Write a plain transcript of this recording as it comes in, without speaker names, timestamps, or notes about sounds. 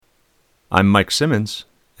I'm Mike Simmons,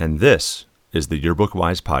 and this is the Yearbook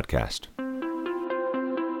Wise podcast.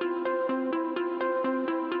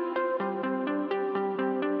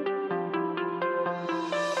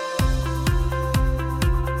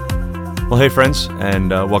 Well, hey friends,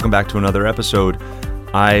 and welcome back to another episode.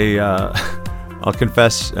 I'll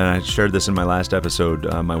confess, and I shared this in my last episode,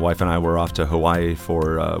 my wife and I were off to Hawaii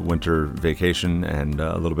for winter vacation and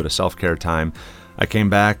a little bit of self-care time. I came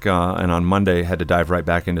back and on Monday had to dive right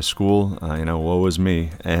back into school. Woe was me.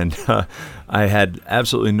 And I had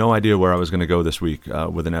absolutely no idea where I was going to go this week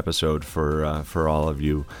with an episode for all of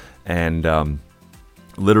you. And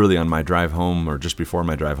literally on my drive home, or just before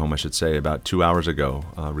my drive home, I should say, about 2 hours ago,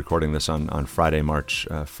 recording this on Friday, March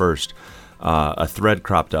 1st, a thread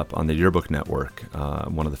cropped up on the Yearbook Network,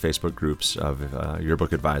 one of the Facebook groups of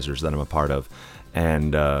yearbook advisors that I'm a part of.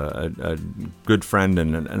 And a good friend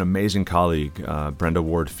and an amazing colleague, Brenda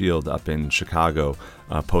Ward-Field up in Chicago,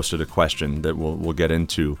 posted a question that we'll get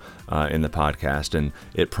into in the podcast. And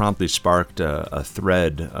it promptly sparked a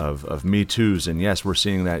thread of Me Too's. And yes, we're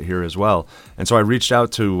seeing that here as well. And so I reached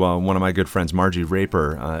out to one of my good friends, Margie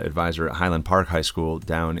Raper, advisor at Highland Park High School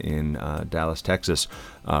down in Dallas, Texas,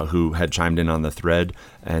 who had chimed in on the thread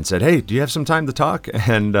and said, "Hey, do you have some time to talk?"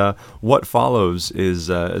 And what follows is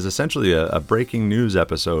essentially a breaking news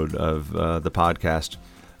episode of the podcast.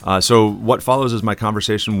 So what follows is my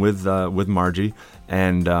conversation with Margie,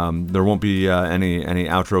 and there won't be any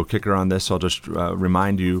outro kicker on this. So I'll just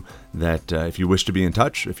remind you that if you wish to be in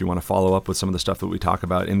touch, if you want to follow up with some of the stuff that we talk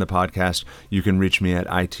about in the podcast, you can reach me at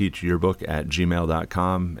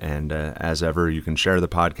iteachyearbook@gmail.com. And as ever, you can share the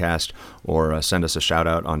podcast or send us a shout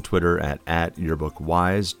out on Twitter at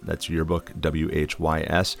yearbookwise. That's yearbook,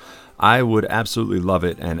 WHYS. I would absolutely love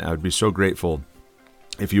it, and I would be so grateful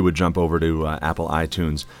if you would jump over to Apple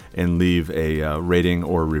iTunes and leave a rating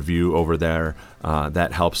or review over there.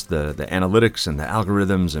 That helps the analytics and the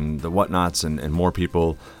algorithms and the whatnots, and more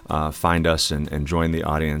people find us and join the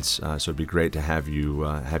audience. So it'd be great to have you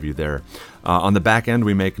there. On the back end,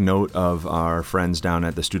 we make note of our friends down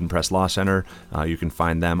at the Student Press Law Center. You can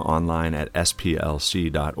find them online at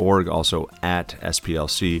splc.org, also at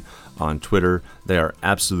SPLC on Twitter. They are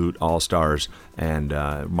absolute all-stars, and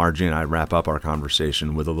Margie and I wrap up our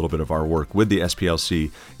conversation with a little bit of our work with the SPLC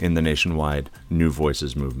in the nationwide New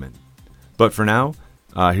Voices movement. But for now,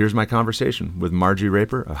 here's my conversation with Margie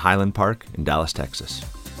Raper of Highland Park in Dallas, Texas.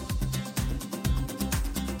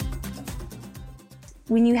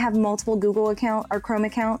 When you have multiple Google account or Chrome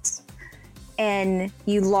accounts and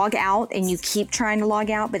you log out and you keep trying to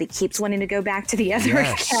log out, but it keeps wanting to go back to the other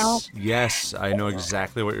account. Yes, I know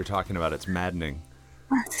exactly what you're talking about. It's maddening.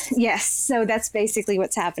 Yes, so that's basically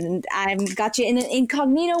what's happened. I've got you in an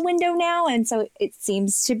incognito window now, and so it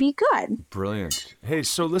seems to be good. Brilliant. Hey,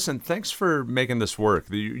 so listen, thanks for making this work.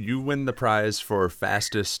 You win the prize for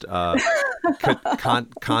fastest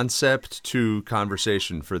concept to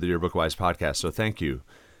conversation for the Yearbook Wise podcast, so thank you.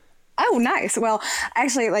 Oh, nice. Well,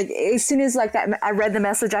 actually, as soon as that, I read the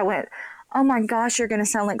message, I went, "Oh my gosh, you're going to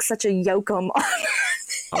sound like such a yokum."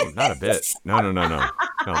 Oh, not a bit. No. No,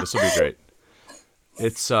 this will be great.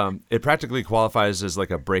 It practically qualifies as like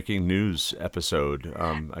a breaking news episode.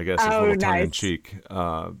 I guess it's a little tongue in cheek.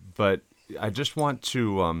 But I just want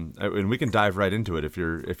to, and we can dive right into it if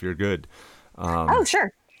you're good. Oh,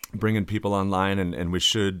 sure. Bringing people online, and we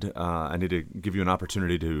should. I need to give you an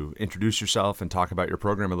opportunity to introduce yourself and talk about your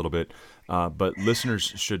program a little bit. But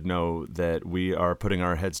listeners should know that we are putting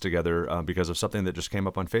our heads together because of something that just came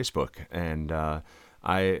up on Facebook, and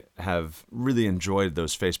I have really enjoyed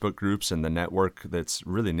those Facebook groups and the network that's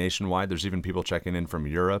really nationwide. There's even people checking in from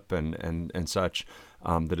Europe and such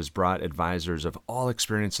that has brought advisors of all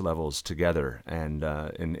experience levels together and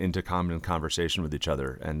into common conversation with each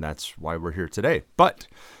other. And that's why we're here today. But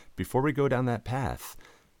before we go down that path,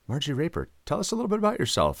 Margie Raper, tell us a little bit about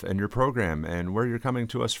yourself and your program and where you're coming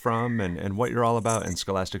to us from and what you're all about in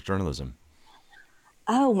scholastic journalism.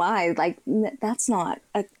 Oh my, that's not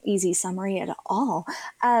an easy summary at all.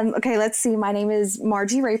 Okay, let's see. My name is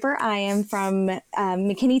Margie Raper. I am from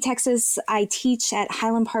McKinney, Texas. I teach at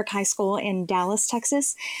Highland Park High School in Dallas,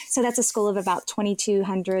 Texas. So that's a school of about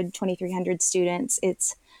 2,200, 2,300 students.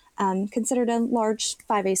 It's considered a large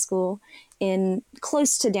 5A school in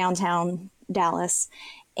close to downtown Dallas.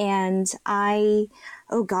 And I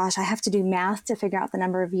have to do math to figure out the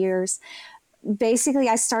number of years. Basically,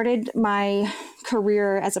 I started my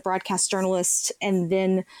career as a broadcast journalist and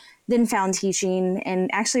then found teaching,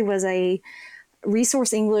 and actually was a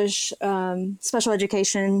resource English special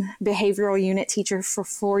education behavioral unit teacher for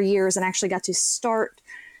 4 years, and actually got to start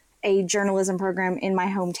a journalism program in my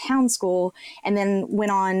hometown school, and then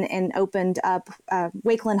went on and opened up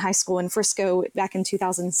Wakeland High School in Frisco back in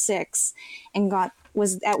 2006, and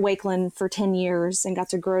was at Wakeland for 10 years and got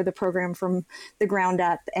to grow the program from the ground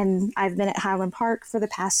up. And I've been at Highland Park for the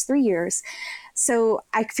past 3 years. So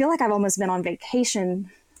I feel like I've almost been on vacation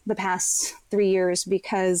the past 3 years,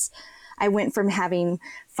 because I went from having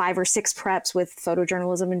 5 or 6 preps with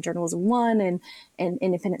photojournalism and journalism 1 and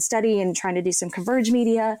independent study and trying to do some converge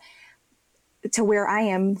media, to where I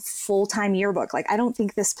am full-time yearbook. Like, I don't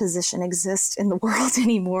think this position exists in the world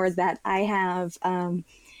anymore, that I have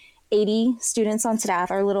 80 students on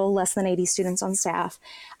staff, or a little less than 80 students on staff.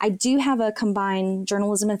 I do have a combined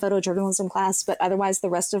journalism and photojournalism class, but otherwise the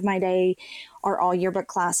rest of my day are all yearbook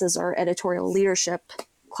classes or editorial leadership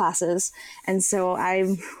classes. And so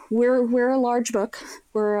we're a large book.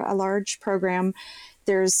 We're a large program.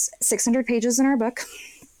 There's 600 pages in our book,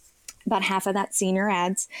 about half of that senior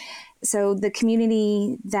ads. So the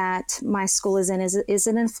community that my school is in is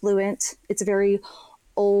an affluent, it's a very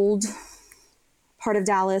old part of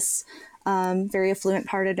Dallas, very affluent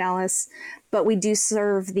part of Dallas, but we do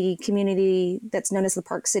serve the community that's known as the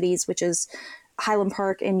Park Cities, which is Highland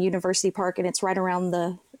Park and University Park, and it's right around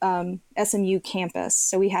the SMU campus.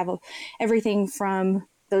 So we have everything from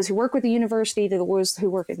those who work with the university to those who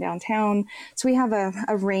work in downtown. So we have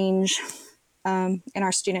a range in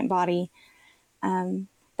our student body.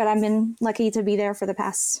 But I've been lucky to be there for the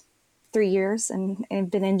past 3 years and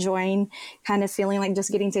been enjoying kind of feeling like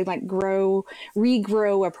just getting to like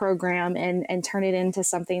regrow a program and turn it into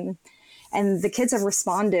something. And the kids have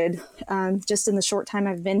responded just in the short time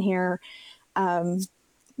I've been here.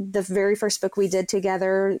 The very first book we did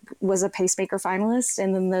together was a pacemaker finalist.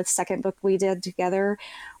 And then the second book we did together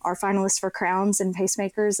are finalists for Crowns and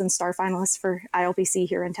Pacemakers and star finalists for ILPC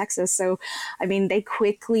here in Texas. So, I mean, they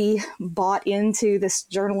quickly bought into this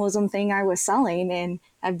journalism thing I was selling, and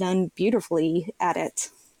I've done beautifully at it.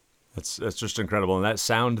 That's just incredible. And that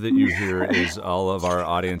sound that you hear is all of our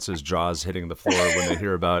audience's jaws hitting the floor when they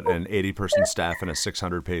hear about an 80-person staff and a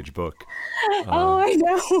 600-page book. Oh, I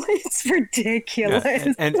know. It's ridiculous.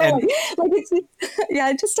 It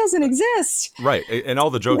just doesn't exist. Right. And all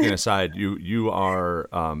the joking aside, you are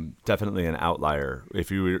definitely an outlier. If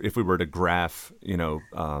we were to graph,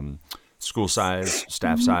 school size,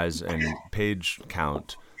 staff size, and page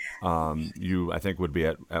count, you, I think, would be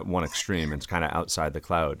at one extreme. It's kind of outside the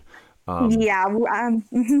cloud. I'm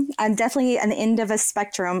definitely an end of a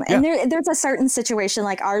spectrum. And there's a certain situation,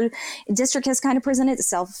 like our district has kind of presented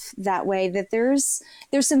itself that way, that there's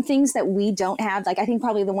some things that we don't have. Like, I think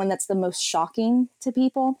probably the one that's the most shocking to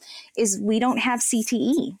people is we don't have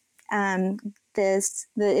CTE.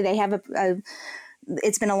 They have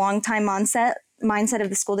it's been a long time mindset of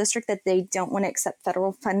the school district that they don't want to accept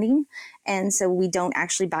federal funding. And so we don't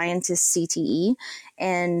actually buy into CTE.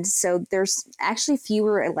 And so there's actually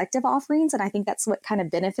fewer elective offerings. And I think that's what kind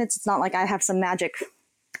of benefits. It's not like I have some magic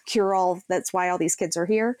cure-all. That's why all these kids are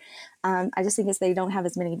here. I just think they don't have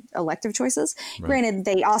as many elective choices. Right. Granted,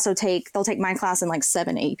 they'll take my class in like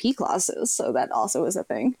 7 AP classes. So that also is a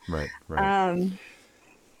thing. Right.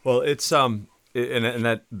 Well, it's, and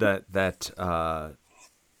that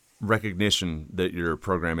recognition that your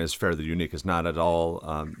program is fairly unique is not at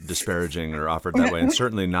all disparaging or offered that way, and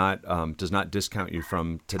certainly not does not discount you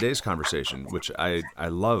from today's conversation, which I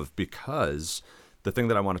love, because the thing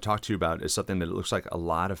that I want to talk to you about is something that it looks like a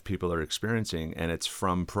lot of people are experiencing, and it's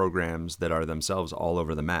from programs that are themselves all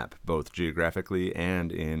over the map, both geographically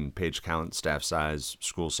and in page count, staff size,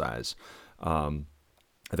 school size.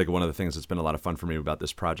 I think one of the things that's been a lot of fun for me about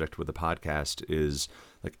this project with the podcast is,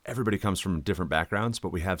 like, everybody comes from different backgrounds,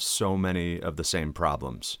 but we have so many of the same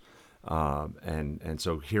problems. And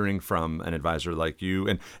so hearing from an advisor like you,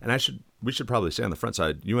 and we should probably say on the front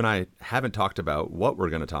side, you and I haven't talked about what we're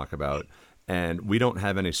going to talk about, and we don't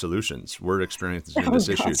have any solutions. We're experiencing this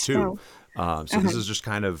issue too. So this is just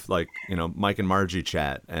kind of like, Mike and Margie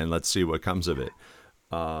chat, and let's see what comes of it.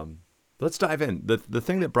 Let's dive in. The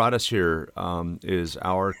thing that brought us here is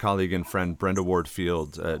our colleague and friend Brenda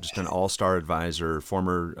Ward-Field, just an all-star advisor,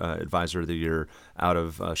 former advisor of the year out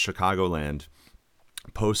of Chicagoland,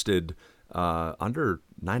 posted under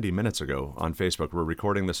 90 minutes ago on Facebook. We're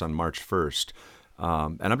recording this on March 1st.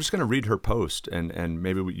 And I'm just going to read her post, and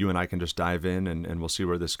maybe you and I can just dive in, and we'll see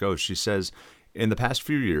where this goes. She says, in the past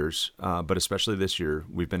few years, but especially this year,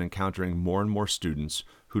 we've been encountering more and more students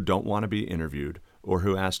who don't want to be interviewed, or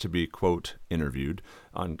who ask to be, quote, interviewed,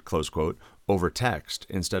 on close quote, over text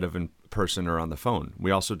instead of in person or on the phone.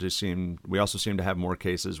 We also seem to have more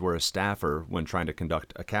cases where a staffer, when trying to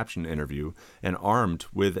conduct a caption interview and armed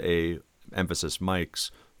with emphasis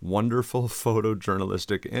mics, wonderful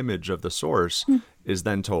photojournalistic image of the source is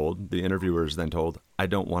then told, the interviewer is then told, I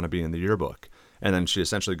don't want to be in the yearbook. And then she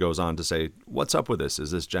essentially goes on to say, what's up with this?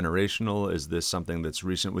 Is this generational? Is this something that's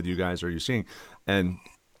recent with you guys? Are you seeing? And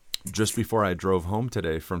just before I drove home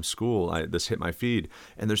today from school, this hit my feed,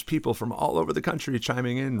 and there's people from all over the country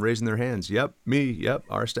chiming in, raising their hands. Yep, me. Yep,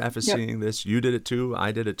 our staff is seeing this. You did it too.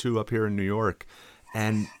 I did it too up here in New York.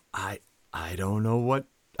 And I don't know what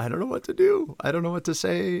to do. I don't know what to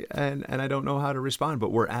say, and I don't know how to respond.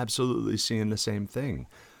 But we're absolutely seeing the same thing.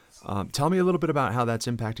 Tell me a little bit about how that's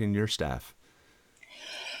impacting your staff.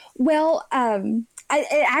 Well,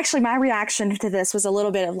 actually, my reaction to this was a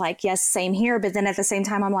little bit of like, yes, same here. But then at the same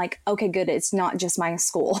time, I'm like, okay, good. It's not just my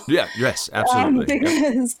school. Yeah. Yes, absolutely.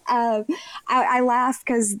 Because I laugh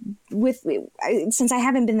because since I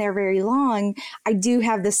haven't been there very long, I do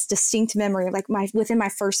have this distinct memory of like within my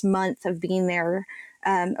first month of being there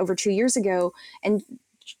over 2 years ago. And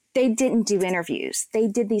they didn't do interviews. They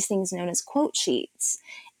did these things known as quote sheets.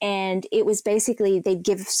 And it was basically, they'd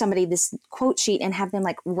give somebody this quote sheet and have them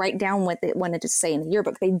like write down what they wanted to say in the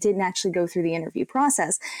yearbook. They didn't actually go through the interview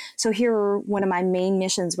process. So here, one of my main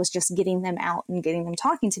missions was just getting them out and getting them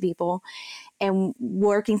talking to people and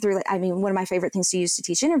working through, one of my favorite things to use to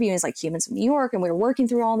teach interviewing is like Humans of New York. And we were working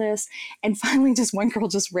through all this. And finally, just one girl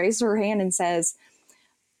just raised her hand and says,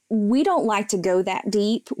 we don't like to go that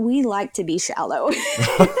deep. We like to be shallow.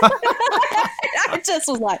 I just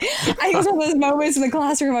was like, I was one of those moments in the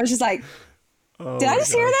classroom. I was just like, did I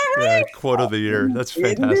just hear that right? Yeah, quote of the year. That's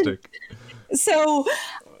fantastic. So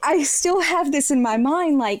I still have this in my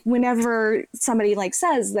mind, like whenever somebody like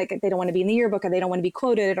says like they don't want to be in the yearbook or they don't want to be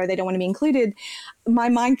quoted or they don't want to be included, my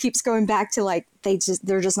mind keeps going back to like,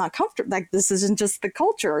 they're just not comfortable. Like this isn't just the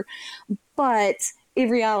culture. But in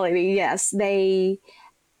reality, yes,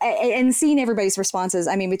 and seeing everybody's responses,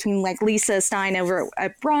 between like Lisa Stein over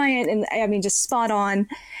at Bryant and just spot on.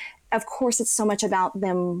 Of course, it's so much about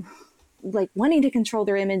them like wanting to control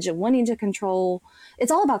their image and wanting to control.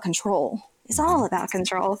 It's all about control. It's all about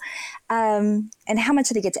control. And how much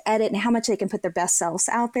they get to edit and how much they can put their best selves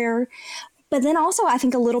out there. But then also, I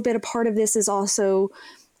think a little bit of part of this is also,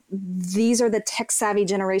 these are the tech savvy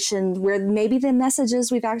generation where maybe the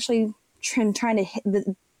messages we've actually trying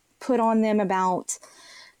to put on them about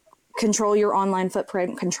control your online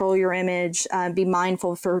footprint, control your image, be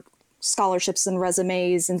mindful for scholarships and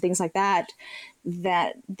resumes and things like that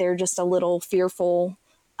they're just a little fearful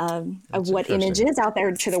of what image is out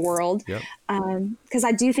there to the world. Yep. Because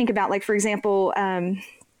I do think about, like, for example,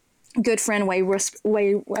 good friend Way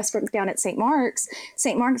Westbrook down at St. Mark's,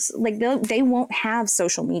 like they won't have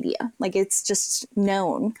social media. Like it's just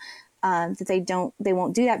known that they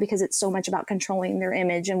won't do that because it's so much about controlling their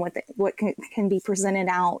image and what can be presented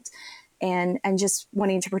out, and just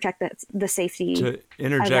wanting to protect the safety. To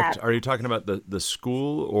interject, are you talking about the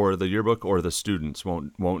school or the yearbook, or the students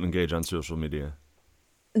won't engage on social media?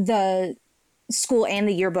 The school and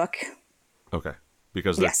the yearbook. Okay.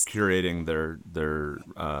 Because they're curating their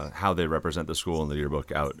how they represent the school and the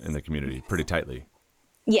yearbook out in the community pretty tightly.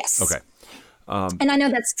 Yes. Okay. And I know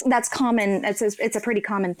that's common. It's a pretty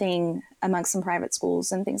common thing amongst some private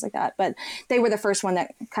schools and things like that. But they were the first one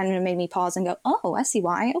that kind of made me pause and go, "Oh, I see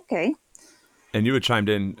why. Okay." And you had chimed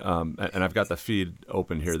in, and I've got the feed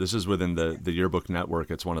open here. This is within the Yearbook Network.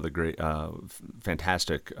 It's one of the great,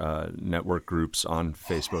 fantastic network groups on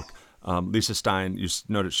Facebook. Lisa Stein, you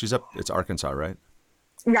noted she's up. It's Arkansas, right?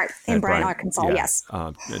 Right, in Bryant, Arkansas. Yeah. Yes.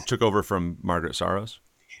 It took over from Margaret Saros.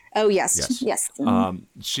 Oh, yes.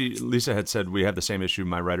 Mm-hmm. Lisa had said, we had the same issue.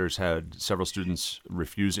 My writers had several students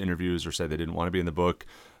refuse interviews or say they didn't want to be in the book,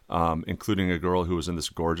 including a girl who was in this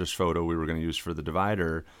gorgeous photo we were going to use for the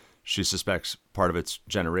divider. She suspects part of it's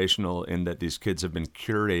generational in that these kids have been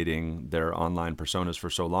curating their online personas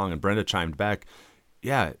for so long. And Brenda chimed back,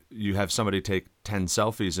 yeah, you have somebody take 10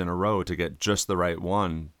 selfies in a row to get just the right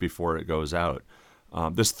one before it goes out.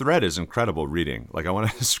 This thread is incredible reading. Like, I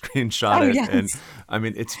want to screenshot it. Yes. And I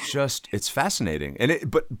mean, it's fascinating.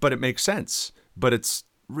 And but it makes sense, but it's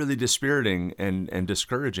really dispiriting and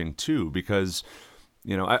discouraging too, because,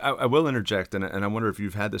 I will interject, and I wonder if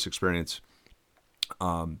you've had this experience,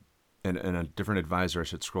 and a different advisor, I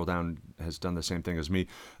should scroll down, has done the same thing as me,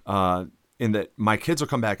 in that my kids will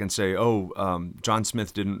come back and say, John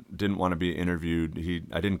Smith didn't want to be interviewed.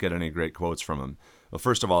 I didn't get any great quotes from him. Well,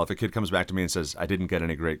 first of all, if a kid comes back to me and says, I didn't get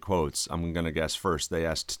any great quotes, I'm going to guess first they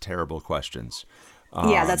asked terrible questions.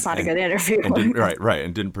 That's not a good interview. Right,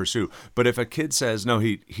 and didn't pursue. But if a kid says, no,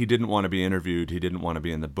 he didn't want to be interviewed, he didn't want to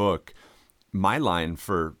be in the book, my line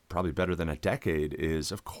for probably better than a decade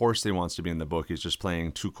is, of course he wants to be in the book. He's just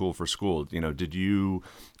playing too cool for school. Did you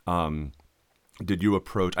did you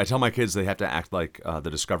approach? I tell my kids they have to act like the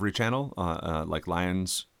Discovery Channel, like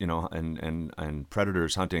lions, and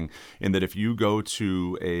predators hunting. In that, if you go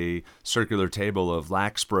to a circular table of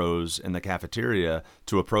lax bros in the cafeteria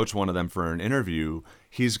to approach one of them for an interview,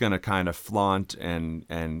 he's going to kind of flaunt and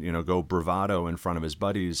go bravado in front of his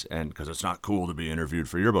buddies, and because it's not cool to be interviewed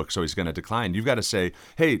for your book, so he's going to decline. You've got to say,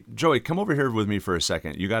 "Hey, Joey, come over here with me for a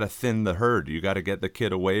second." You got to thin the herd. You got to get the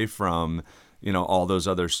kid away from all those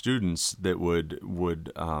other students that would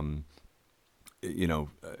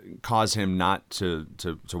cause him not to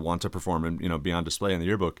want to perform and be on display in the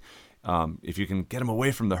yearbook. If you can get him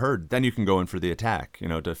away from the herd, then you can go in for the attack.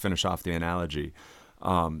 To finish off the analogy.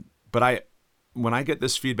 But when I get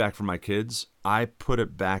this feedback from my kids, I put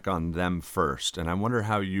it back on them first, and I wonder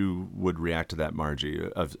how you would react to that, Margie.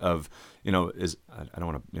 I don't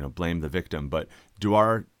want to blame the victim, but do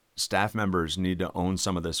our staff members need to own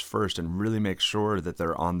some of this first and really make sure that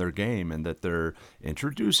they're on their game and that they're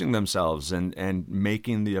introducing themselves and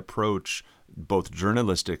making the approach both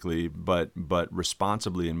journalistically but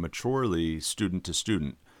responsibly and maturely student to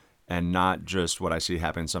student, and not just what I see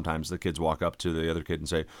happen sometimes. The kids walk up to the other kid and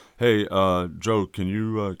say, "Hey, Joe, can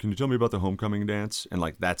you tell me about the homecoming dance?" And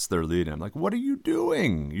that's their lead. And I'm like, what are you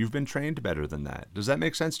doing? You've been trained better than that. Does that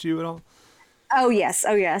make sense to you at all? Oh, yes.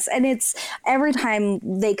 And it's every time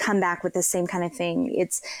they come back with the same kind of thing,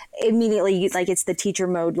 it's immediately it's the teacher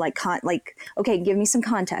mode, okay, give me some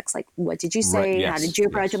context. Like, what did you say? Right, yes, how did you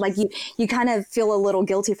approach it? You kind of feel a little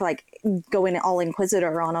guilty for going all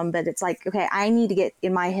inquisitor on them. But it's okay, I need to get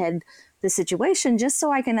in my head the situation just so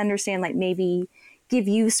I can understand, maybe give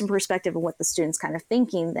you some perspective of what the student's kind of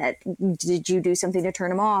thinking. That did you do something to turn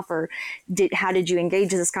them off, or how did you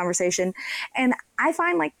engage in this conversation? And I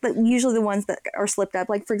find usually the ones that are slipped up,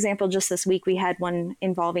 for example, just this week we had one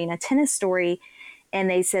involving a tennis story, and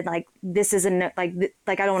they said this isn't I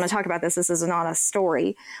don't want to talk about this. This is not a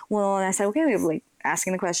story. Well, and I said, okay, we have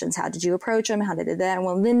asking the questions. How did you approach them? How did it that? And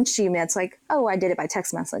well, then she admits oh, I did it by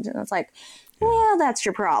text message. And it's well, that's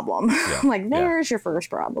your problem. Yeah. There's your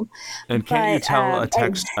first problem. And can't you tell a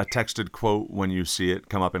texted quote when you see it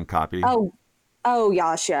come up in copy? Oh,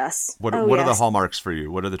 gosh, yes. What are the hallmarks for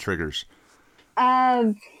you? What are the triggers?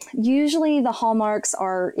 Usually the hallmarks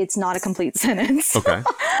are it's not a complete sentence. Okay.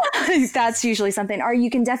 That's usually something. Or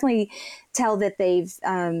you can definitely tell that they've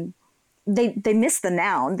they miss the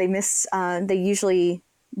noun. They usually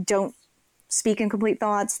don't speak in complete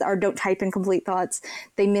thoughts or don't type in complete thoughts.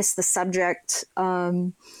 They miss the subject.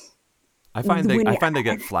 I find they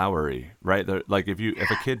get flowery, right? They're,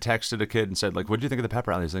 if a kid texted a kid and said, what did you think of the pep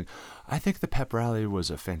rally? He's like, I think the pep rally was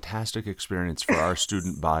a fantastic experience for our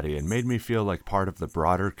student body and made me feel like part of the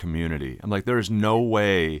broader community. I'm like, there is no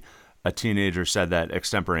way a teenager said that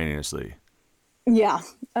extemporaneously. Yeah.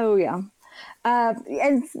 Oh, yeah.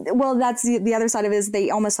 And well, that's the other side of it is they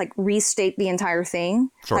almost restate the entire thing.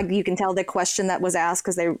 Sure. You can tell the question that was asked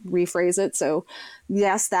because they rephrase it. So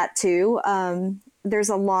yes, that too. There's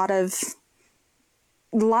a lot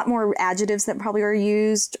more adjectives that probably are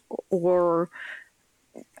used, or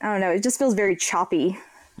I don't know. It just feels very choppy.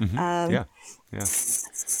 Mm-hmm. Yeah.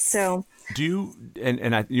 So do you?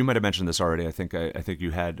 And you might have mentioned this already. I think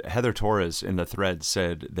you had Heather Torres in the thread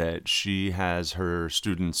said that she has her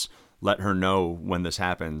students let her know when this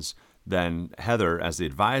happens. Then Heather, as the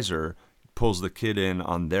advisor, pulls the kid in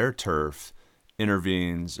on their turf,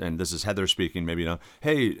 intervenes, and this is Heather speaking, maybe,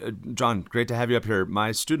 hey, John, great to have you up here.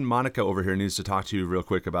 My student Monica over here needs to talk to you real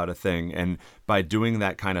quick about a thing. And by doing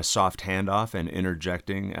that kind of soft handoff and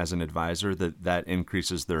interjecting as an advisor, that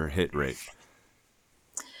increases their hit rate.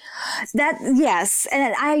 Yes.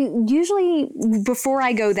 And I usually, before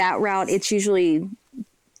I go that route, it's usually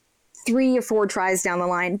 3 or 4 tries down the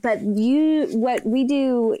line. But what we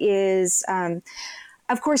do is,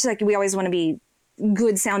 of course, we always want to be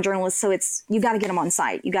good sound journalists. So you got to get them on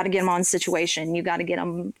site. You got to get them on situation. You got to get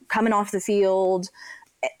them coming off the field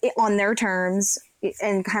on their terms.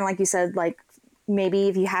 And kind of like you said, maybe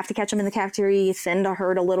if you have to catch them in the cafeteria, you thin the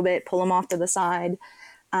herd a little bit, pull them off to the side.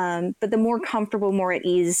 But the more comfortable, more at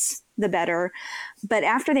ease, the better. But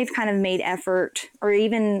after they've kind of made effort, or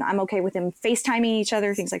even I'm okay with them FaceTiming each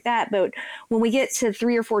other, things like that. But when we get to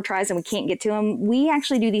 3 or 4 tries and we can't get to them, we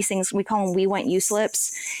actually do these things. We call them "We Want You"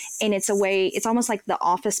 slips. And it's almost like the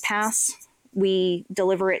office pass. We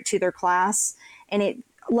deliver it to their class. And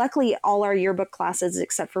luckily all our yearbook classes,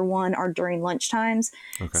 except for one, are during lunch times.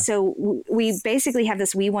 Okay. So we basically have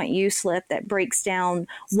this "We Want You" slip that breaks down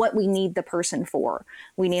what we need the person for.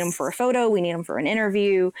 We need them for a photo. We need them for an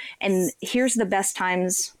interview. And here's the best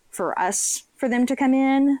times for them to come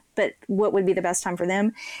in, but what would be the best time for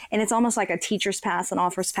them? And it's almost like a teacher's pass, an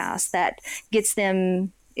office pass that gets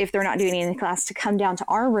them. if they're not doing any class, to come down to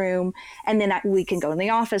our room, and then we can go in the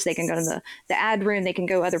office, they can go to the ad room, they can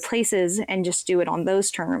go other places and just do it on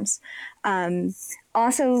those terms.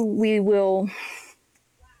 Also, we will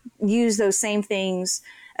use those same things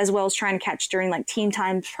as well as trying to catch during like team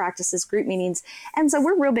times, practices, group meetings. And so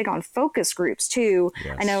we're real big on focus groups too.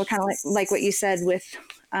 Yes. I know, kind of like what you said with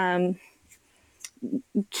thinning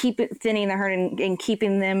the herd and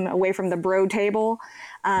keeping them away from the bro table.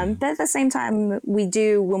 But at the same time, we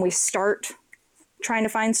do, when we start trying to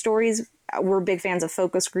find stories, we're big fans of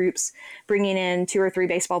focus groups, bringing in 2 or 3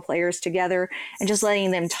 baseball players together and just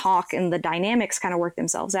letting them talk, and the dynamics kind of work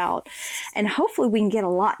themselves out. And hopefully we can get a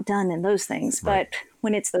lot done in those things. Right. But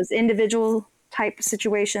when it's those individual type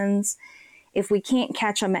situations, if we can't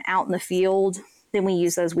catch them out in the field, then we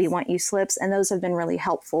use those "we want you" slips, and those have been really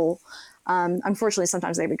helpful. Unfortunately,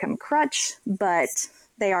 sometimes they become a crutch, but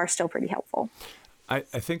they are still pretty helpful. I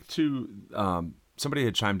think too, somebody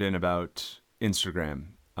had chimed in about Instagram.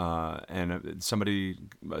 And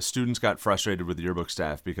students got frustrated with the yearbook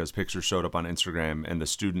staff because pictures showed up on Instagram and the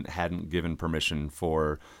student hadn't given permission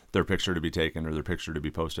for their picture to be taken or their picture to be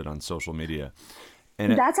posted on social media.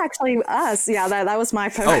 And that's actually us. Yeah, that was my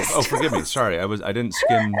post. Oh, forgive me. Sorry, I didn't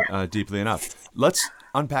skim deeply enough. Let's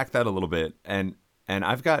unpack that a little bit. And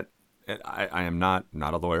I am not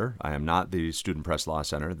a lawyer. I am not the Student Press Law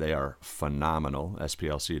Center. They are phenomenal,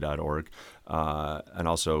 splc.org. And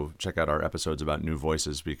also check out our episodes about new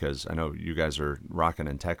voices, because I know you guys are rocking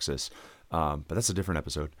in Texas, but that's a different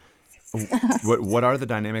episode. What are the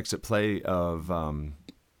dynamics at play of,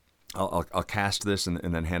 I'll cast this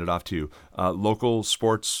and then hand it off to you, local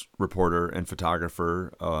sports reporter and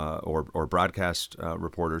photographer or broadcast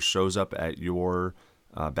reporter shows up at your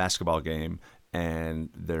basketball game, and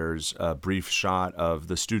there's a brief shot of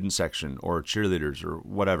the student section or cheerleaders or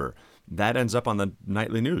whatever. That ends up on the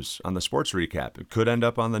nightly news, on the sports recap. It could end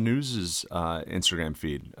up on the news's Instagram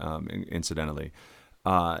feed, incidentally.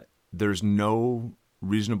 There's no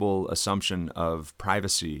reasonable assumption of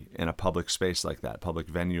privacy in a public space like that, public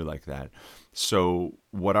venue like that. So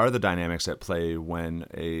what are the dynamics at play when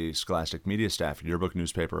a Scholastic media staff, yearbook,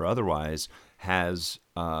 newspaper, or otherwise, has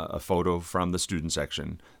a photo from the student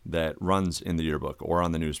section that runs in the yearbook or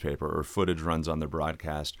on the newspaper, or footage runs on the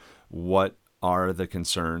broadcast? What are the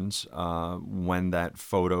concerns when that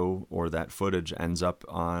photo or that footage ends up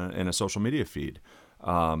in a social media feed?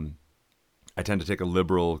 I tend to take a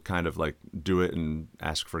liberal kind of like do it and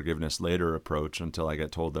ask forgiveness later approach until I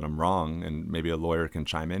get told that I'm wrong, and maybe a lawyer can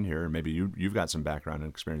chime in here. Maybe you've got some background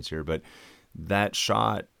and experience here, but that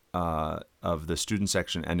shot of the student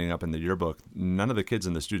section ending up in the yearbook, none of the kids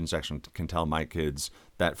in the student section can tell my kids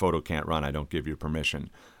that photo can't run. I don't give you permission.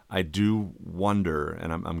 I do wonder,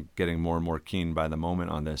 and I'm getting more and more keen by the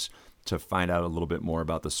moment on this, to find out a little bit more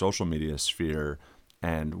about the social media sphere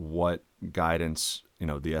and what guidance,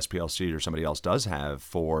 the SPLC or somebody else does have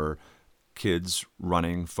for kids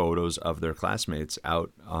running photos of their classmates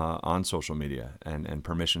out on social media and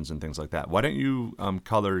permissions and things like that. Why don't you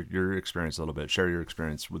color your experience a little bit, share your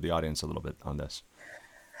experience with the audience a little bit on this?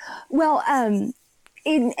 Well,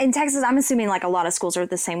 in Texas, I'm assuming like a lot of schools are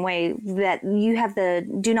the same way, that you have the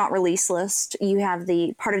do not release list. You have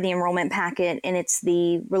the part of the enrollment packet, and it's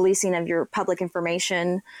the releasing of your public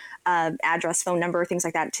information, address, phone number, things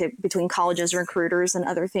like that, between colleges, recruiters, and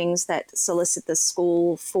other things that solicit the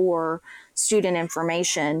school for student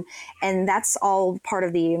information. And that's all part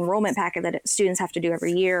of the enrollment packet that students have to do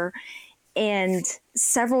every year. And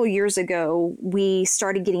several years ago, we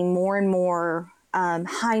started getting more and more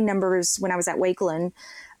high numbers when I was at Wakeland,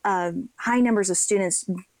 high numbers of students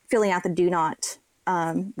filling out the do not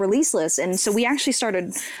release list. And so we actually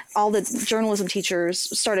started, all the journalism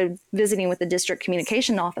teachers started visiting with the district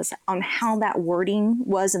communication office on how that wording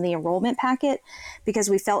was in the enrollment packet, because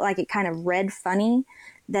we felt like it kind of read funny,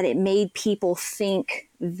 that it made people think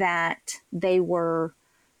that we were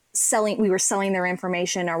selling their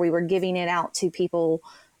information, or we were giving it out to people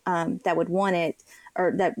that would want it,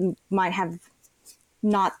 or that might have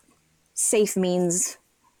not safe means,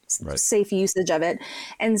 right, safe usage of it.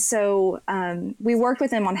 And so we worked with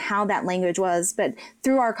them on how that language was. But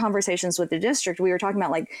through our conversations with the district, we were talking about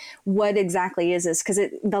like, what exactly is this? Because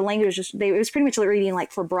the language, it was pretty much reading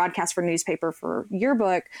like for broadcast, for newspaper, for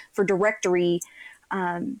yearbook, for directory,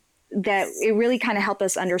 that it really kind of helped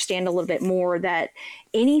us understand a little bit more that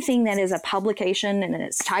anything that is a publication and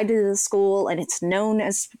it's tied to the school and it's known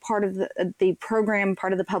as part of the program,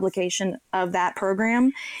 part of the publication of that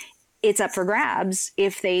program, it's up for grabs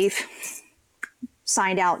if they've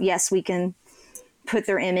signed out, yes, we can put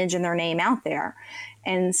their image and their name out there.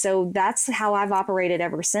 And so that's how I've operated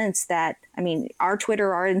ever since that. I mean, our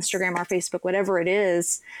Twitter, our Instagram, our Facebook, whatever it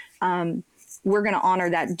is, we're going to honor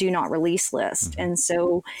that do not release list. And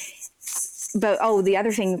so, but the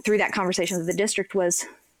other thing through that conversation with the district was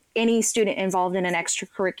any student involved in an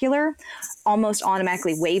extracurricular almost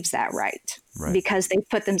automatically waives that right. Because they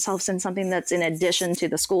put themselves in something that's in addition to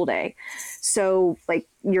the school day. So like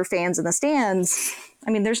your fans in the stands,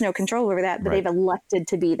 I mean, there's no control over that, but they've elected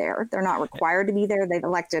to be there. They're not required to be there. They've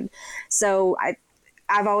elected. So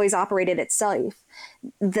I've always operated it safe.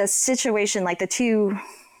 The situation, like the two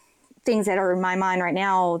things that are in my mind right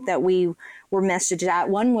now that we were messaged at,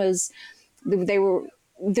 one was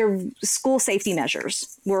their school safety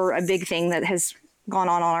measures were a big thing that has gone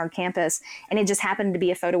on our campus. And it just happened to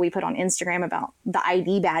be a photo we put on Instagram about the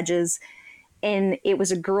ID badges. And it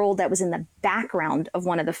was a girl that was in the background of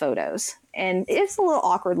one of the photos. And it's a little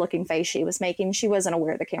awkward looking face she was making. She wasn't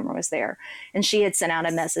aware the camera was there. And she had sent out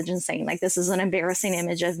a message and saying, like, this is an embarrassing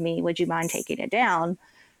image of me. Would you mind taking it down?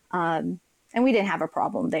 And we didn't have a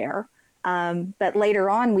problem there. But later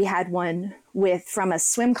on, we had one from a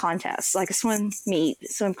swim contest, like a swim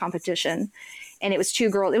competition. And it was two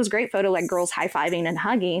girls. It was a great photo, like girls high-fiving and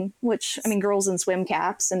hugging, which, I mean, girls in swim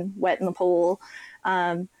caps and wet in the pool.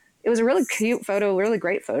 It was a really cute photo, really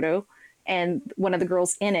great photo. And one of the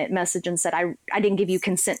girls in it messaged and said, I didn't give you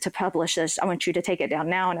consent to publish this. I want you to take it down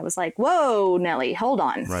now. And I was like, whoa, Nellie, hold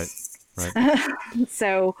on. Right.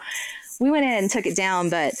 So we went in and took it down.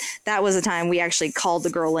 But that was the time we actually called the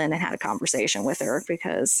girl in and had a conversation with her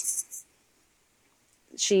because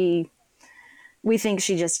we think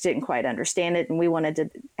she just didn't quite understand it. And we wanted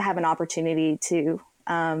to have an opportunity to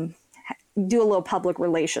do a little public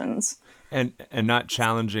relations. And not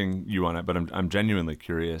challenging you on it, but I'm genuinely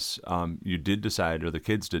curious. You did decide, or the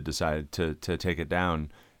kids did decide to take it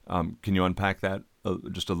down. Can you unpack that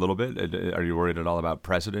just a little bit? Are you worried at all about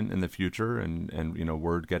precedent in the future and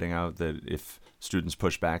word getting out that if students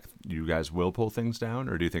push back, you guys will pull things down,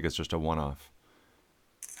 or do you think it's just a one-off?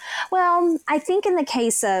 Well, I think in the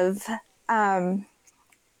case of, I'm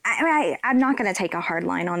not going to take a hard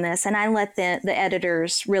line on this, and I let the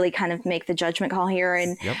editors really kind of make the judgment call here.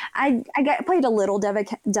 And I played a little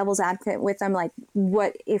devil's advocate with them, like,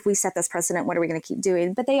 what if we set this precedent? What are we going to keep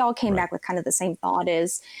doing? But they all came back with kind of the same thought: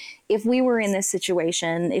 is if we were in this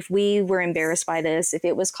situation, if we were embarrassed by this, if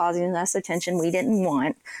it was causing us attention we didn't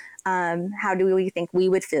want, how do we think we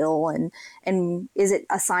would feel? And is it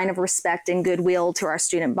a sign of respect and goodwill to our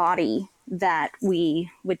student body that we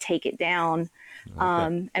would take it down?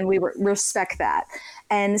 And we respect that.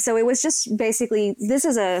 And so it was just basically,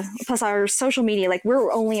 plus our social media, like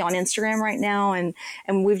we're only on Instagram right now. And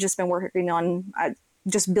we've just been working on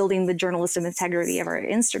just building the journalistic integrity of our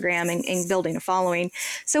Instagram and building a following.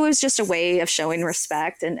 So it was just a way of showing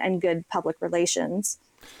respect and good public relations.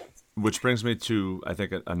 Which brings me to, I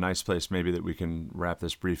think, a nice place maybe that we can wrap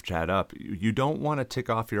this brief chat up. You don't want to tick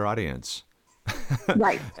off your audience.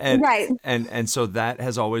 Right. And so that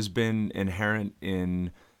has always been inherent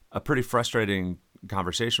in a pretty frustrating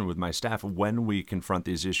conversation with my staff when we confront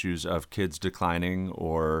these issues of kids declining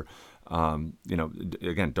or,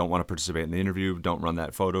 again, don't want to participate in the interview, don't run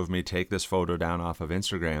that photo of me, take this photo down off of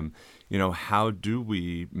Instagram. How do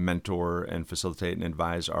we mentor and facilitate and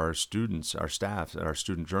advise our students, our staff, our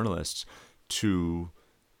student journalists to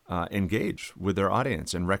engage with their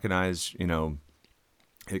audience and recognize,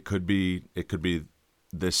 it could be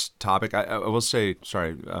this topic. I will say,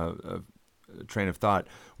 train of thought.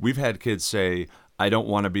 We've had kids say, I don't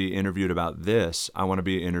want to be interviewed about this. I want to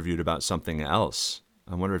be interviewed about something else.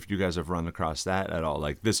 I wonder if you guys have run across that at all.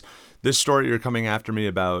 Like this story you're coming after me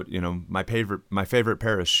about, my favorite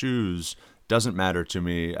pair of shoes doesn't matter to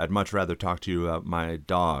me. I'd much rather talk to you about my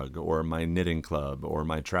dog or my knitting club or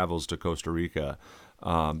my travels to Costa Rica.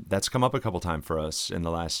 That's come up a couple times for us in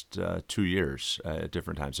the last 2 years at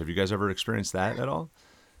different times. Have you guys ever experienced that at all?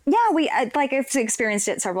 Yeah, I've experienced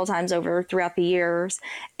it several times throughout the years.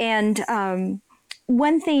 And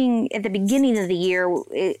one thing at the beginning of the year,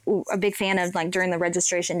 a big fan of, like, during the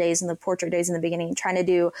registration days and the portrait days in the beginning, trying to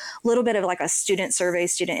do a little bit of like a student survey,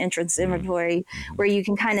 student entrance inventory, where you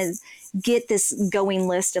can kind of get this going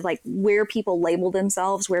list of like where people label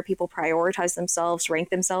themselves, where people prioritize themselves, rank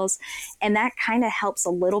themselves. And that kind of helps a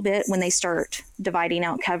little bit when they start dividing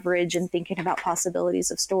out coverage and thinking about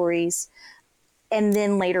possibilities of stories. And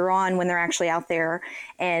then later on, when they're actually out there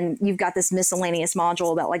and you've got this miscellaneous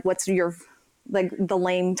module about like, what's your, like the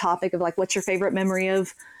lame topic of like, what's your favorite memory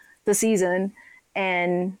of the season?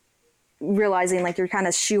 And realizing like you're kind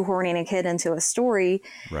of shoehorning a kid into a story.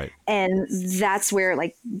 Right. And that's where,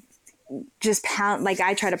 like, just pound, like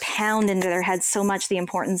I try to pound into their heads so much the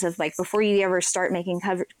importance of like, before you ever start making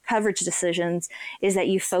coverage decisions, is that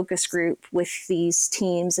you focus group with these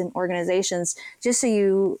teams and organizations, just so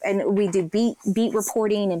you, and we do beat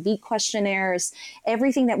reporting and beat questionnaires,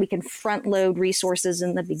 everything that we can front load resources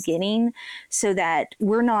in the beginning, so that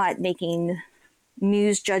we're not making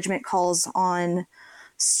news judgment calls on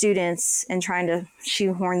students and trying to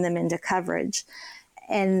shoehorn them into coverage.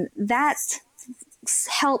 And that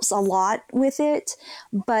helps a lot with it.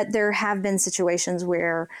 But there have been situations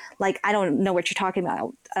where, like, I don't know what you're talking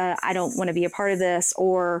about. I don't want to be a part of this,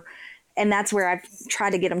 and that's where I've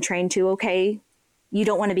tried to get them trained to, okay, you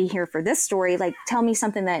don't want to be here for this story. Like, tell me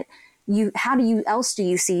something that how else do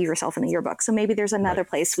you see yourself in the yearbook? So maybe there's another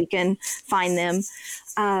place we can find them.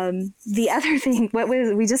 The other thing,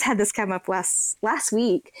 we just had this come up last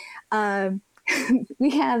week.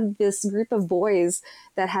 We have this group of boys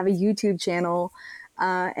that have a YouTube channel,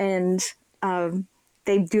 and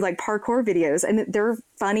they do like parkour videos, and they're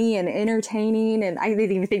funny and entertaining. And I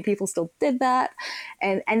didn't even think people still did that.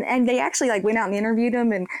 And they actually like went out and interviewed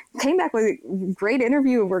them and came back with a great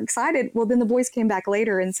interview, and we're excited. Well, then the boys came back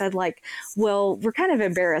later and said like, well, we're kind of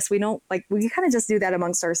embarrassed. We kind of just do that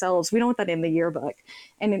amongst ourselves. We don't want that in the yearbook.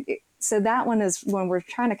 And so that one is when we're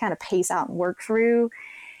trying to kind of pace out and work through.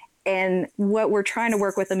 And what we're trying to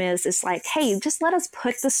work with them is like, hey, just let us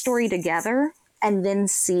put the story together and then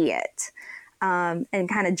see it, and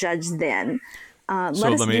kind of judge then. So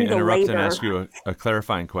let me interrupt and ask you a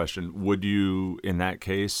clarifying question. Would you, in that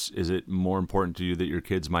case, is it more important to you that your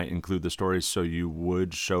kids might include the stories, so you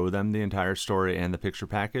would show them the entire story and the picture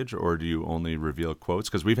package, or do you only reveal quotes?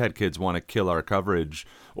 Because we've had kids want to kill our coverage,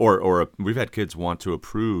 or we've had kids want to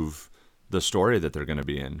approve the story that they're going to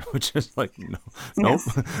be in, which is like, nope.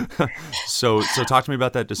 So talk to me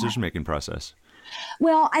about that decision-making process.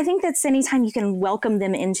 Well, I think that's anytime you can welcome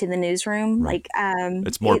them into the newsroom, right.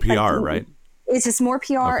 It's more PR, right? It's just more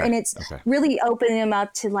PR, and it's really opening them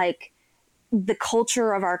up to like the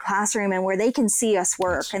culture of our classroom, and where they can see us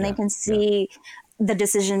work, and they can see the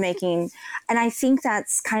decision making. And I think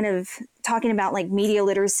that's kind of talking about like media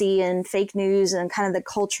literacy and fake news and kind of the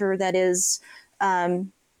culture that is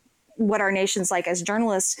what our nation's like as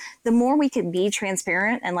journalists. The more we can be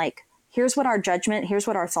transparent and like, here's what our judgment, here's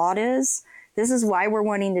what our thought is. This is why we're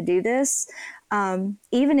wanting to do this.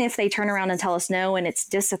 Even if they turn around and tell us no and it's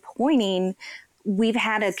disappointing, we've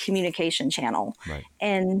had a communication channel. Right.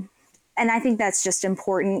 And I think that's just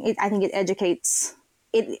important. I think it educates,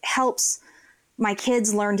 it helps my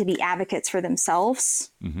kids learn to be advocates for themselves,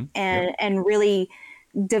 and really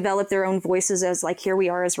develop their own voices as like, here we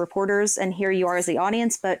are as reporters and here you are as the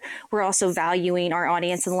audience, but we're also valuing our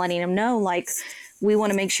audience and letting them know, like, we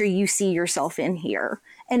want to make sure you see yourself in here.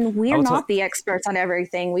 And we're not the experts on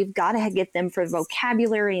everything. We've got to get them for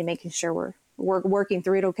vocabulary and making sure we're working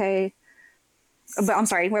through it okay. But I'm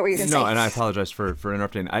sorry, what were you going to say? No, and I apologize for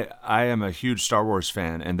interrupting. I am a huge Star Wars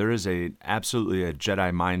fan, and there is absolutely a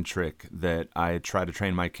Jedi mind trick that I try to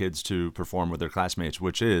train my kids to perform with their classmates,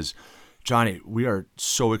 which is, Johnny, we are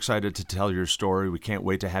so excited to tell your story. We can't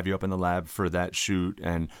wait to have you up in the lab for that shoot,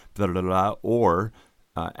 and blah, blah, blah. Or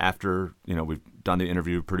after we've done the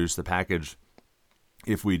interview, produced the package,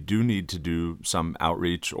 if we do need to do some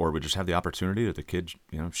outreach, or we just have the opportunity that the kid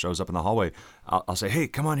shows up in the hallway, I'll say, hey,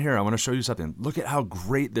 come on here. I want to show you something. Look at how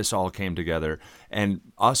great this all came together. And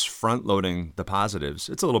us front loading the positives,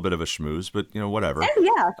 it's a little bit of a schmooze, but whatever.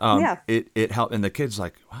 It helped. And the kid's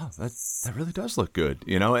like, wow, that really does look good,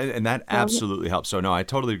 and that absolutely helps. So no, I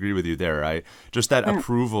totally agree with you there. Just that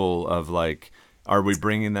approval of like, are we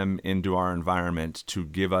bringing them into our environment to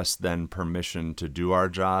give us then permission to do our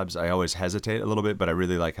jobs? I always hesitate a little bit, but I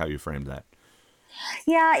really like how you framed that.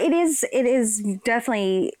 Yeah, it is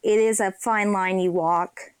definitely, it is a fine line you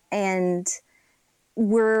walk. And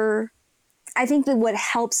I think that what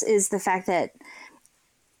helps is the fact that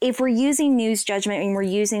if we're using news judgment and we're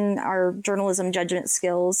using our journalism judgment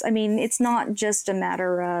skills, I mean, it's not just a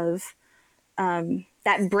matter of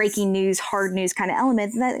that breaking news, hard news kind of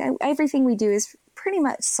element. That everything we do is pretty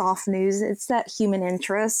much soft news. It's that human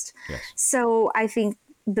interest. Yes. So I think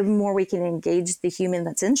the more we can engage the human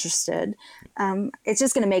that's interested, it's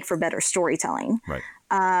just going to make for better storytelling. Right.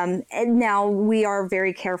 And now we are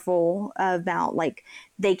very careful about, like,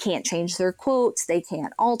 they can't change their quotes. They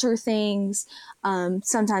can't alter things.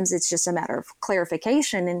 Sometimes it's just a matter of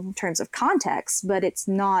clarification in terms of context, but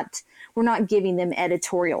we're not giving them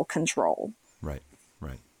editorial control. Right.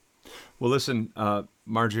 Well, listen,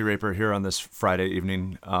 Margie Raper here on this Friday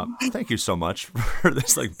evening. Thank you so much for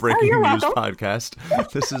this breaking news podcast.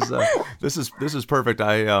 This is perfect.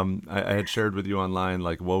 I had shared with you online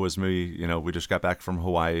woe is me. We just got back from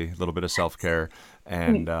Hawaii, a little bit of self-care,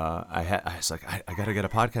 and I was like, I got to get a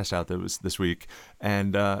podcast out this week,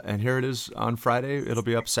 and here it is on Friday. It'll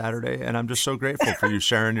be up Saturday, and I'm just so grateful for you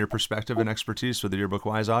sharing your perspective and expertise with the Yearbook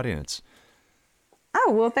Wise audience.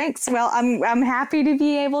 Oh, well, thanks. Well, I'm happy to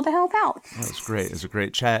be able to help out. That's great. It's a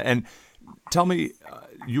great chat. And tell me,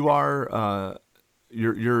 you're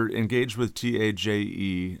engaged with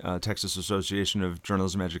TAJE, Texas Association of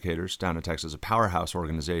Journalism Educators down in Texas, a powerhouse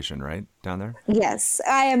organization, right, down there? Yes,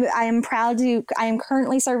 I am proud to. I am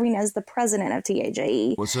currently serving as the president of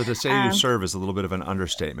TAJE. Well, so to say you serve is a little bit of an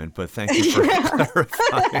understatement, but thank you for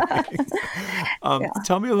clarifying.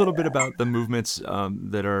 Tell me a little bit about the movements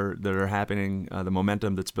that are happening, the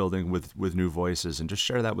momentum that's building with New Voices, and just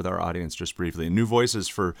share that with our audience just briefly. New Voices,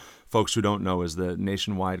 for folks who don't know, is the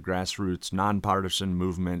nationwide grassroots, nonpartisan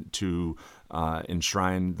movement to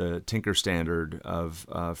enshrine the Tinker standard of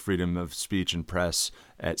freedom of speech and press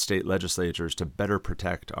at state legislatures to better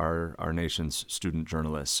protect our nation's student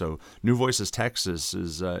journalists. So New Voices Texas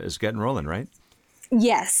is getting rolling, right?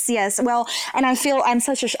 Yes. Well, and I feel I'm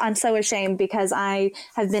so ashamed because I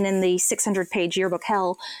have been in the 600-page yearbook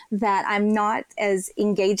hell that I'm not as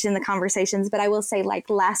engaged in the conversations. But I will say,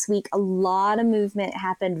 last week, a lot of movement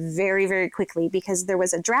happened very, very quickly because there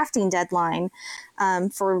was a drafting deadline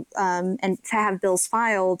and to have bills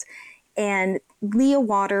filed. And Leah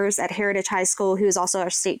Waters at Heritage High School, who is also our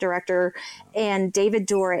state director, and David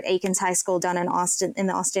Dorr at Aikens High School down in Austin, in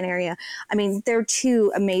the Austin area. I mean, they're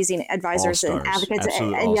two amazing advisors and advocates.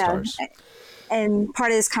 All-stars. And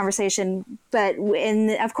part of this conversation,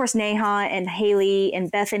 and of course, Neha and Haley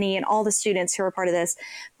and Bethany and all the students who are part of this,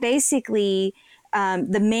 basically,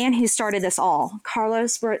 the man who started this all,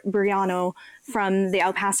 Carlos Briano from the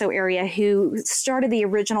El Paso area, who started the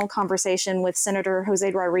original conversation with Senator Jose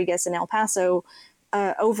Rodriguez in El Paso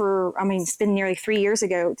it's been nearly 3 years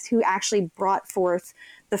ago, who actually brought forth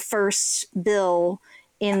the first bill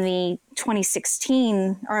in the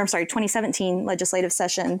 2017 legislative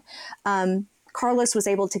session. Carlos was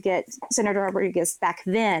able to get Senator Rodriguez back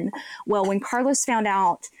then. Well, when Carlos found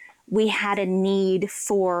out we had a need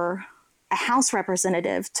for a House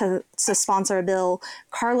representative to sponsor a bill,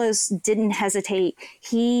 Carlos didn't hesitate.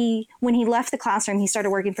 When he left the classroom, he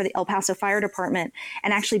started working for the El Paso Fire Department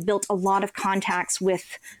and actually built a lot of contacts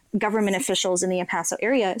with government officials in the El Paso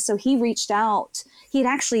area. So he reached out. He had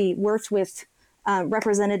actually worked with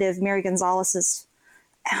Representative Mary Gonzalez's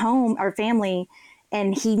home or family,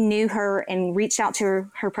 and he knew her and reached out to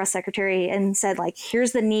her press secretary and said,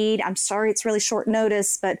 here's the need. I'm sorry, it's really short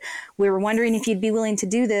notice, but we were wondering if you'd be willing to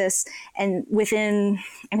do this. And within,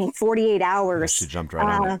 48 hours, she jumped right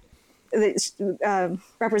on it.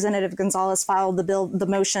 Representative Gonzalez filed the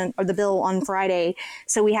bill on Friday.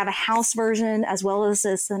 So we have a House version as well as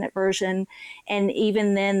a Senate version. And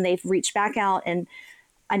even then they've reached back out, and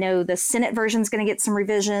I know the Senate version is going to get some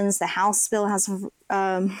revisions. The House bill has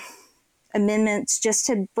amendments just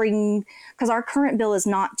to bring, because our current bill is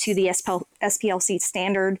not to the SPLC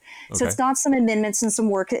standard. Okay. So it's got some amendments and some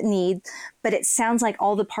work it needs, but it sounds like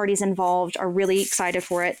all the parties involved are really excited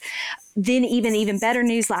for it. Then even better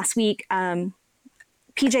news last week, PJ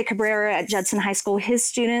Cabrera at Judson High School, his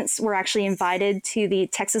students were actually invited to the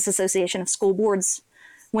Texas Association of School Boards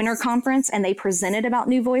Winter Conference, and they presented about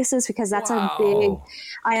New Voices because that's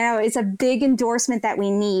it's a big endorsement that we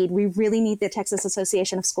need. We really need the Texas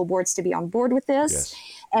Association of School Boards to be on board with this. Yes.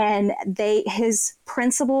 And his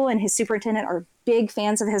principal and his superintendent are big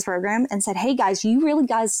fans of his program and said, hey guys, you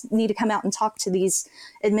need to come out and talk to these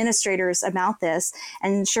administrators about this.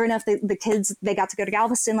 And sure enough, the kids, they got to go to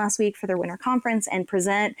Galveston last week for their winter conference and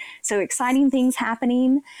present. So exciting things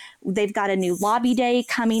happening. They've got a new lobby day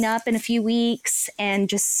coming up in a few weeks. And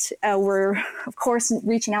just we're, of course,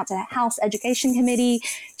 reaching out to House Education Committee,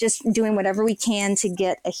 just doing whatever we can to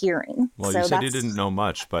get a hearing. Well, you said you didn't know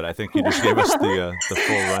much, but I think you just gave us the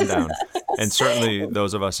full rundown. And certainly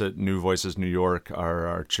those of us at New Voices New York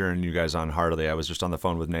are cheering you guys on heartily. I was just on the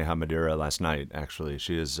phone with Neha Madeira last night, actually.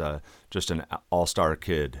 She is just an all-star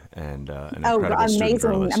kid and an incredible student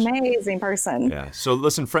journalist. Amazing person. Yeah. So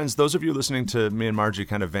listen, friends, those of you listening to me and Margie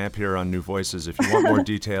kind of vamp here on New Voices, if you want more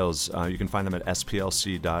details, you can find them at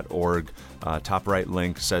splc.org. Top right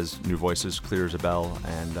link says New Voices, clears a bell,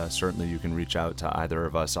 and certainly you can reach out to either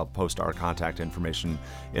of us. I'll post our contact information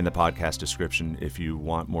in the podcast description if you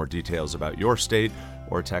want more details about your state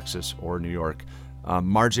or Texas or New York.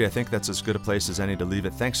 Margie, I think that's as good a place as any to leave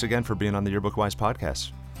it. Thanks again for being on the Yearbook Wise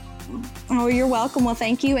podcast. Oh, you're welcome. Well,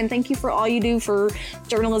 thank you. And thank you for all you do for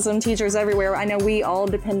journalism teachers everywhere. I know we all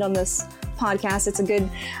depend on this podcast.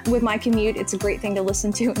 With my commute, it's a great thing to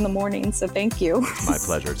listen to in the morning. So thank you. My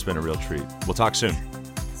pleasure. It's been a real treat. We'll talk soon.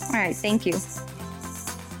 All right. Thank you.